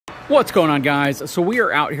What's going on, guys? So we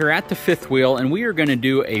are out here at the fifth wheel and we are going to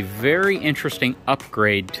do a very interesting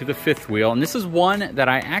upgrade to the fifth wheel. And this is one that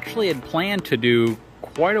I actually had planned to do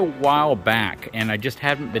quite a while back, and I just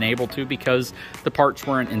haven't been able to because the parts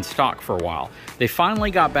weren't in stock for a while. They finally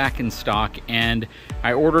got back in stock and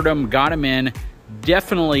I ordered them, got them in.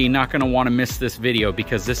 Definitely not going to want to miss this video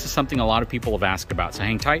because this is something a lot of people have asked about. So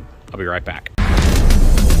hang tight, I'll be right back.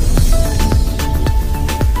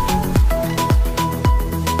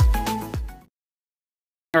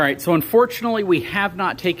 All right, so unfortunately we have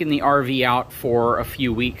not taken the RV out for a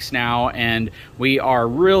few weeks now, and we are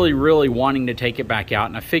really wanting to take it back out,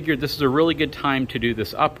 and I figured this is a really good time to do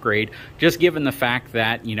this upgrade, just given the fact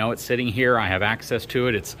that, you know, it's sitting here, I have access to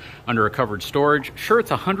it, it's under a covered storage. Sure,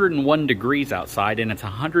 it's 101 degrees outside and it's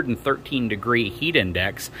 113 degree heat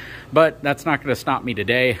index, but that's not going to stop me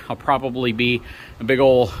today. I'll probably be a big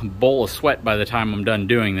old bowl of sweat by the time I'm done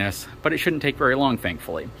doing this, but it shouldn't take very long,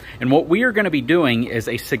 thankfully. And what we are going to be doing is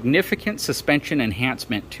a significant suspension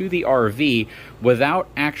enhancement to the RV without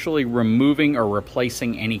actually removing or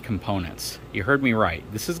replacing any components. You heard me right.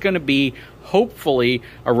 This is going to be hopefully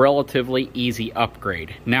a relatively easy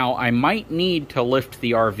upgrade. Now, I might need to lift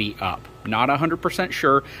the RV up. Not 100%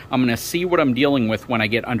 sure. I'm going to see what I'm dealing with when I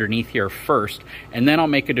get underneath here first, and then I'll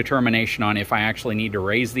make a determination on if I actually need to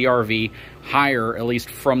raise the RV higher, at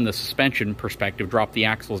least from the suspension perspective, drop the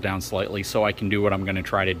axles down slightly so I can do what I'm going to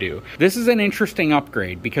try to do. This is an interesting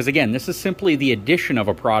upgrade because, again, this is simply the addition of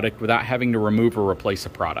a product without having to remove or replace a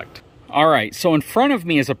product. All right, so in front of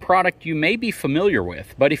me is a product you may be familiar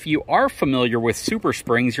with, but if you are familiar with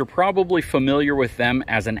Sumosprings, you're probably familiar with them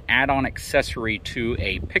as an add-on accessory to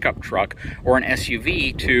a pickup truck or an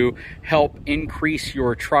SUV to help increase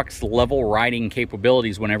your truck's level riding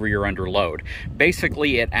capabilities whenever you're under load.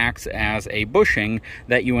 Basically, it acts as a bushing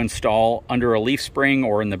that you install under a leaf spring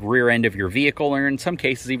or in the rear end of your vehicle, or in some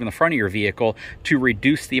cases even the front of your vehicle, to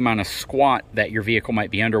reduce the amount of squat that your vehicle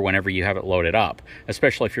might be under whenever you have it loaded up,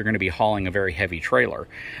 especially if you're going to be hauling a very heavy trailer.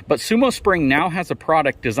 But Sumospring now has a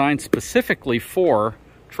product designed specifically for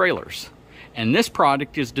trailers. And this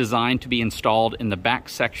product is designed to be installed in the back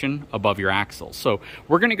section above your axles. So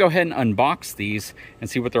we're going to go ahead and unbox these and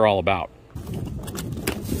see what they're all about.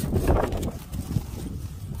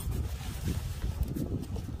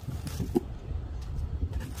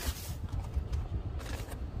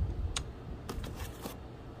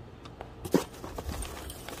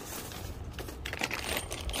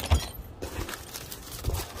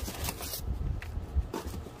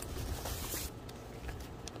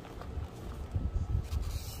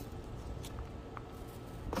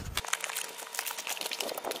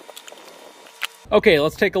 Okay,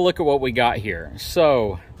 let's take a look at what we got here.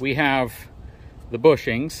 So we have the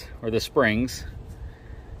bushings, or the springs,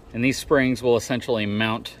 and these springs will essentially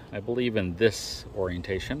mount, I believe, in this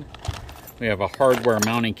orientation. We have a hardware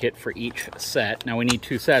mounting kit for each set. Now we need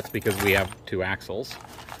two sets because we have two axles.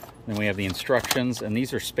 Then we have the instructions, and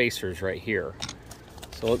these are spacers right here.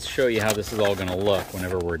 So let's show you how this is all gonna look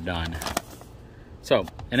whenever we're done. So,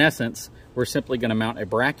 in essence, we're simply gonna mount a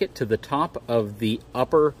bracket to the top of the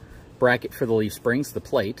upper bracket for the leaf springs, the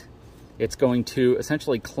plate. It's going to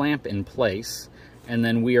essentially clamp in place, and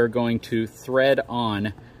then we are going to thread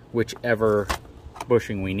on whichever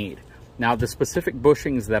bushing we need. Now, the specific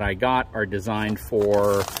bushings that I got are designed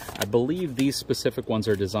for, I believe these specific ones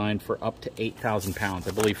are designed for up to 8,000 pounds.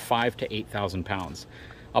 I believe 5,000 to 8,000 pounds.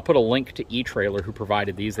 I'll put a link to etrailer, who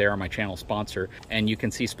provided these. They are my channel sponsor, and you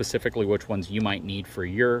can see specifically which ones you might need for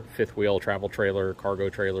your fifth wheel, travel trailer, cargo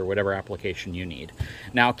trailer, whatever application you need.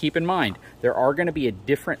 Now, keep in mind, there are going to be a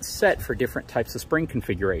different set for different types of spring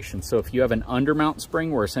configurations. So if you have an undermount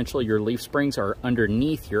spring where essentially your leaf springs are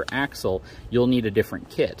underneath your axle, you'll need a different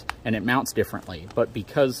kit, and it mounts differently. But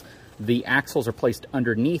because the axles are placed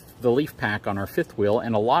underneath the leaf pack on our fifth wheel,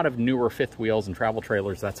 and a lot of newer fifth wheels and travel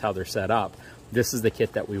trailers, that's how they're set up. This is the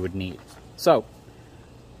kit that we would need. So,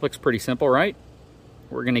 looks pretty simple, right?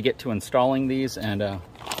 We're gonna get to installing these and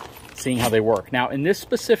seeing how they work. Now, in this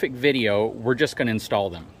specific video, we're just gonna install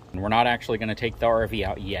them. We're not actually gonna take the RV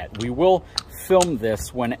out yet. We will film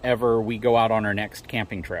this whenever we go out on our next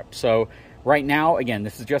camping trip. So, right now, again,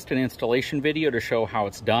 this is just an installation video to show how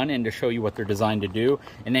it's done and to show you what they're designed to do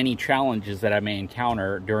and any challenges that I may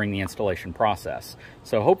encounter during the installation process.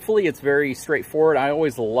 So hopefully it's very straightforward. I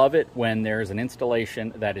always love it when there's an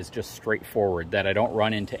installation that is just straightforward, that I don't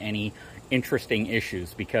run into any interesting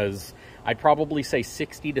issues, because I'd probably say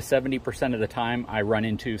 60 to 70% of the time I run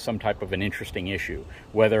into some type of an interesting issue,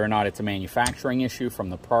 whether or not it's a manufacturing issue from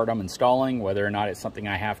the part I'm installing, whether or not it's something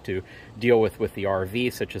I have to deal with the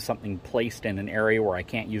RV, such as something placed in an area where I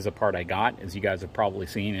can't use a part I got, as you guys have probably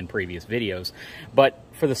seen in previous videos. But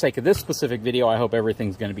for the sake of this specific video, I hope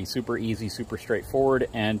everything's going to be super easy, super straightforward,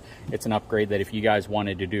 and it's an upgrade that if you guys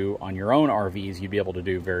wanted to do on your own RVs, you'd be able to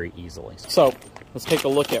do very easily. So let's take a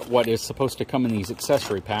look at what is supposed to come in these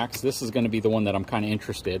accessory packs. This is going to be the one that I'm kind of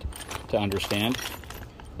interested to understand.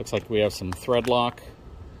 Looks like we have some thread lock,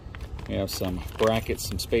 we have some brackets,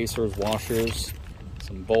 some spacers, washers,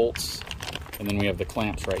 some bolts, and then we have the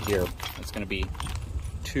clamps right here. It's going to be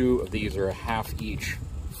 2 of these, or a half each,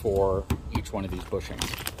 for each one of these bushings.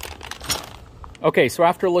 Okay, so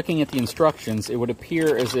after looking at the instructions, it would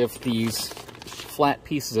appear as if these flat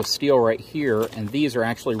pieces of steel right here and these are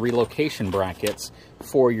actually relocation brackets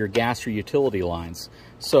for your gas or utility lines.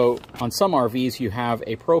 So on some RVs you have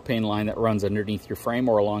a propane line that runs underneath your frame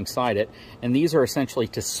or alongside it, and these are essentially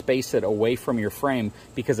to space it away from your frame,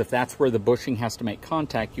 because if that's where the bushing has to make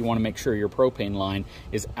contact, you want to make sure your propane line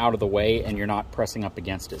is out of the way and you're not pressing up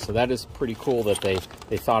against it. So that is pretty cool that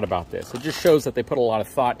they thought about this. It just shows that they put a lot of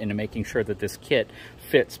thought into making sure that this kit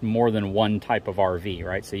fits more than one type of RV,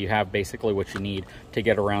 right? So you have basically what you need to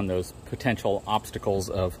get around those potential obstacles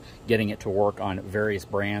of getting it to work on various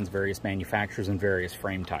brands, various manufacturers, and various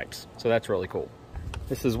frame types. So that's really cool.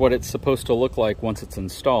 This is what it's supposed to look like once it's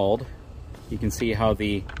installed. You can see how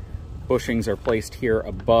the bushings are placed here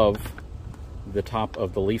above the top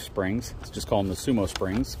of the leaf springs. Let's just call them the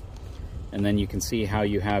Sumosprings. And then you can see how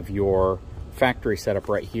you have your factory setup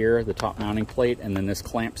right here, the top mounting plate, and then this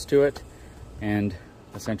clamps to it and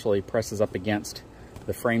essentially presses up against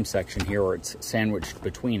the frame section here, or it's sandwiched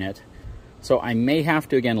between it. So I may have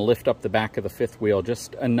to, again, lift up the back of the fifth wheel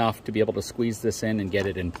just enough to be able to squeeze this in and get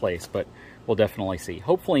it in place, but we'll definitely see.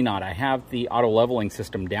 Hopefully not. I have the auto leveling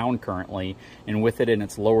system down currently, and with it in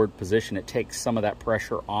its lowered position, it takes some of that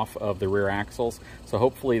pressure off of the rear axles. So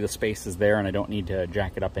hopefully the space is there and I don't need to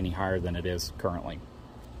jack it up any higher than it is currently.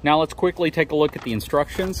 Now let's quickly take a look at the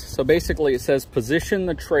instructions. So basically it says position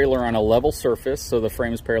the trailer on a level surface so the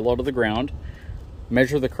frame is parallel to the ground.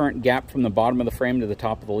 Measure the current gap from the bottom of the frame to the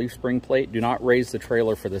top of the leaf spring plate. Do not raise the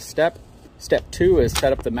trailer for this step. Step 2 is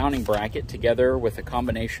set up the mounting bracket together with a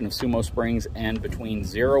combination of Sumosprings and between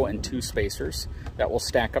 0 and 2 spacers. That will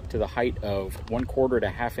stack up to the height of 1/4 to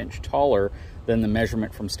 1/2 inch taller than the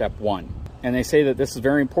measurement from step 1. And they say that this is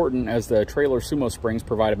very important as the trailer Sumosprings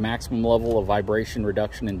provide a maximum level of vibration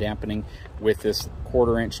reduction and dampening with this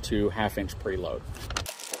 1/4 inch to 1/2 inch preload.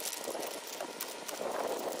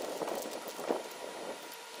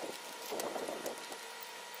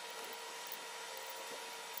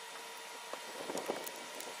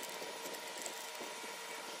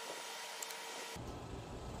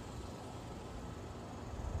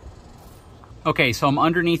 Okay, so I'm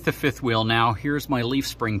underneath the fifth wheel now. Here's my leaf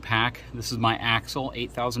spring pack. This is my axle,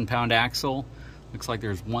 8,000 pound axle. Looks like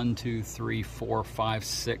there's 1, 2, 3, 4, 5,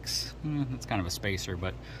 6. That's kind of a spacer,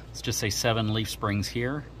 but let's just say 7 leaf springs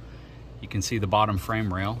here. You can see the bottom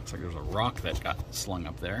frame rail. Looks like there's a rock that got slung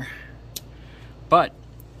up there. But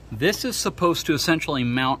this is supposed to essentially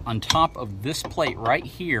mount on top of this plate right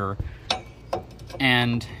here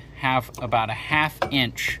and have about a 1/2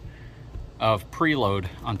 inch of preload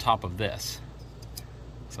on top of this.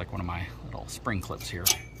 It's like one of my little spring clips here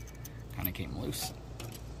kind of came loose.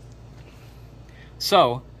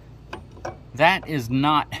 So that is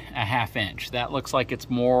not a 1/2 inch. That looks like it's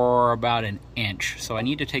more about 1 inch. So I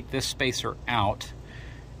need to take this spacer out,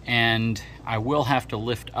 and I will have to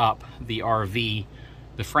lift up the RV,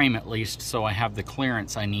 the frame at least, so I have the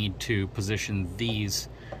clearance I need to position these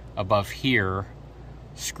above here,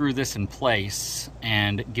 screw this in place,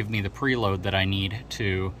 and give me the preload that I need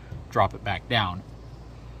to drop it back down.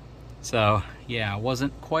 So yeah, it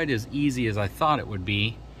wasn't quite as easy as I thought it would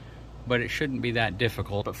be, but it shouldn't be that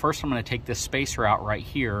difficult. But first I'm going to take this spacer out right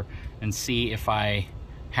here and see if I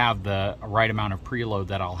have the right amount of preload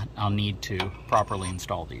that I'll need to properly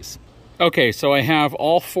install these. Okay, so I have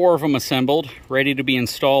all 4 of them assembled, ready to be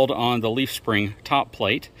installed on the leaf spring top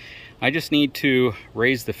plate. I just need to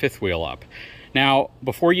raise the fifth wheel up. Now,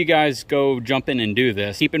 before you guys go jump in and do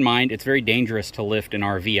this, keep in mind it's very dangerous to lift an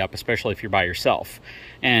RV up, especially if you're by yourself.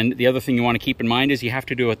 And the other thing you want to keep in mind is you have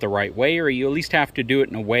to do it the right way, or you at least have to do it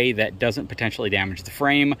in a way that doesn't potentially damage the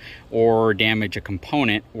frame or damage a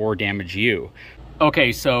component or damage you.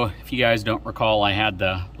 Okay, so if you guys don't recall, I had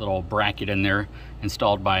the little bracket in there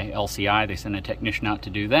installed by LCI. They sent a technician out to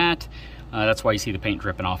do that. That's why you see the paint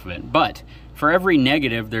dripping off of it. But for every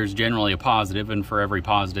negative, there's generally a positive, and for every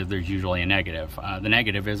positive, there's usually a negative. The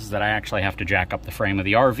negative is that I actually have to jack up the frame of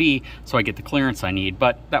the RV so I get the clearance I need,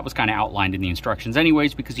 but that was kind of outlined in the instructions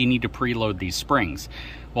anyways, because you need to preload these springs.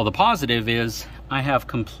 Well, the positive is I have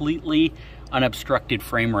completely unobstructed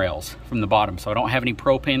frame rails from the bottom. So I don't have any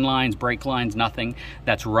propane lines, brake lines, nothing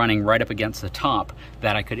that's running right up against the top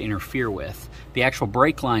that I could interfere with. The actual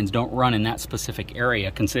brake lines don't run in that specific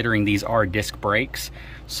area, considering these are disc brakes.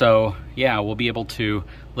 So yeah, we'll be able to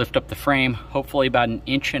lift up the frame. Hopefully about 1.5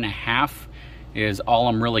 inches is all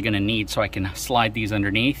I'm really gonna need, so I can slide these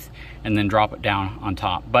underneath and then drop it down on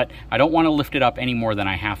top. But I don't wanna lift it up any more than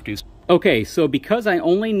I have to. Okay, so because I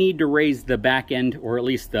only need to raise the back end, or at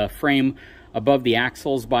least the frame above the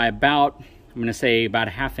axles by about, I'm gonna say about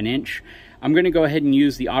 1/2 inch, I'm gonna go ahead and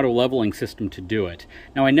use the auto leveling system to do it.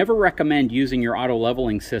 Now, I never recommend using your auto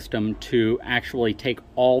leveling system to actually take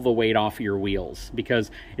all the weight off your wheels, because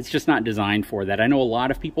it's just not designed for that. I know a lot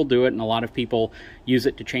of people do it, and a lot of people use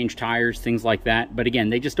it to change tires, things like that, but again,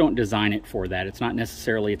 they just don't design it for that. It's not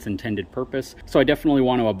necessarily its intended purpose. So I definitely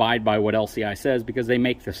want to abide by what LCI says, because they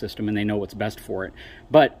make the system and they know what's best for it.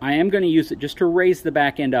 But I am going to use it just to raise the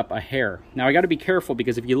back end up a hair. Now, I got to be careful,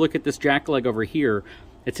 because if you look at this jack leg over here,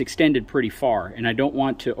 it's extended pretty far, and I don't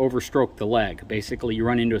want to overstroke the leg. Basically, you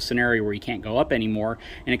run into a scenario where you can't go up anymore,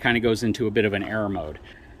 and it kind of goes into a bit of an error mode.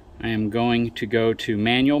 I am going to go to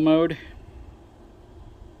manual mode,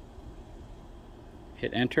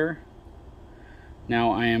 hit enter.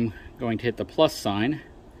 Now I am going to hit the plus sign.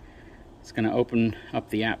 It's going to open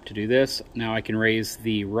up the app to do this. Now I can raise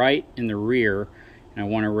the right and the rear, and I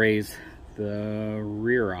want to raise the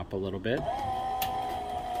rear up a little bit.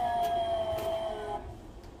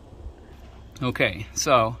 Okay,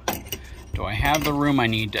 so do I have the room I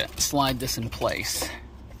need to slide this in place?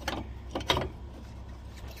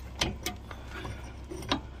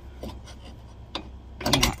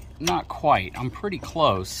 Not quite. I'm pretty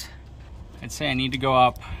close. I'd say I need to go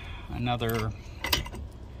up another,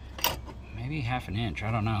 maybe 1/2 inch,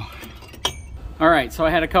 I don't know. All right, so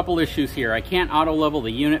I had a couple issues here. I can't auto level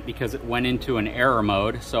the unit because it went into an error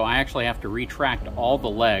mode, so I actually have to retract all the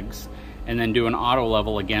legs and then do an auto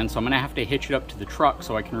level again. So I'm gonna have to hitch it up to the truck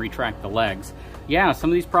so I can retract the legs. Yeah,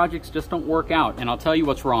 some of these projects just don't work out, and I'll tell you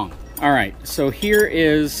what's wrong. All right, so here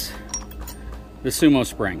is the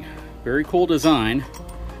Sumospring. Very cool design.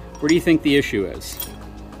 What do you think the issue is?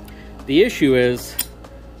 The issue is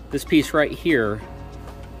this piece right here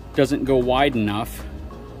doesn't go wide enough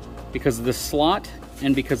because of the slot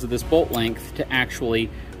and because of this bolt length to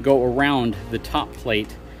actually go around the top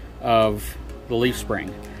plate of the leaf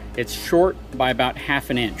spring. It's short by about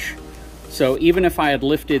 1/2 inch. So even if I had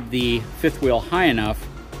lifted the fifth wheel high enough,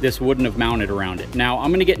 this wouldn't have mounted around it. Now,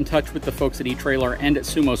 I'm gonna get in touch with the folks at etrailer and at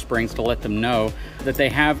Sumosprings to let them know that they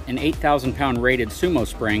have an 8,000 pound rated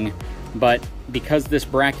Sumospring, but because this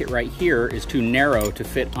bracket right here is too narrow to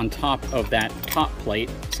fit on top of that top plate,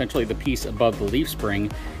 essentially the piece above the leaf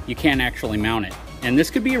spring, you can't actually mount it. And this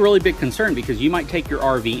could be a really big concern, because you might take your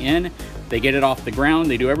RV in, they get it off the ground,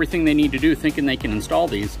 they do everything they need to do thinking they can install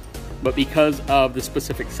these, but because of the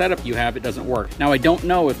specific setup you have, it doesn't work. Now, I don't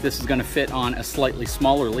know if this is gonna fit on a slightly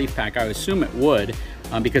smaller leaf pack. I assume it would,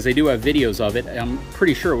 because they do have videos of it. I'm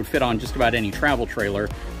pretty sure it would fit on just about any travel trailer.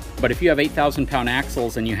 But if you have 8,000 pound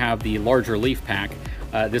axles and you have the larger leaf pack,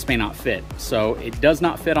 this may not fit. So it does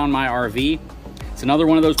not fit on my RV. It's another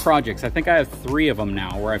one of those projects. I think I have 3 of them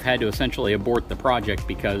now where I've had to essentially abort the project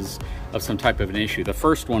because of some type of an issue. The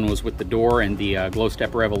first one was with the door and the Glow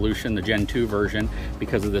Step Revolution, the Gen 2 version,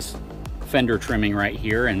 because of this fender trimming right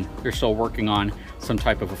here, and they're still working on some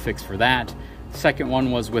type of a fix for that. The second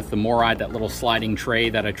one was with the Moride, that little sliding tray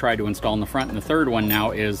that I tried to install in the front, and the third one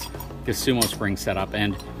now is this Sumospring setup.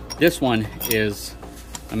 And this one is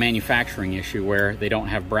a manufacturing issue where they don't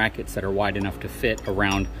have brackets that are wide enough to fit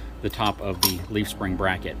around the top of the leaf spring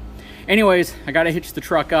bracket. Anyways, I gotta hitch the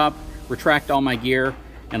truck up, retract all my gear,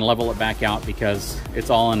 and level it back out because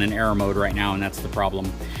it's all in an error mode right now, and that's the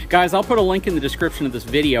problem. Guys, I'll put a link in the description of this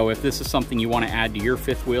video if this is something you want to add to your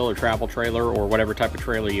fifth wheel or travel trailer or whatever type of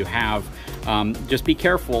trailer you have. Just be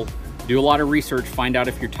careful, do a lot of research, find out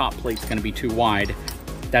if your top plate's gonna be too wide.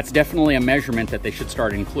 That's definitely a measurement that they should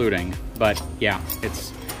start including, but yeah,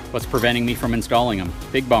 it's what's preventing me from installing them.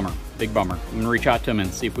 Big bummer, big bummer. I'm gonna reach out to them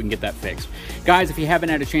and see if we can get that fixed. Guys, if you haven't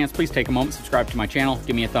had a chance, please take a moment, subscribe to my channel,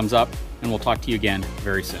 give me a thumbs up, and we'll talk to you again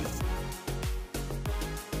very soon.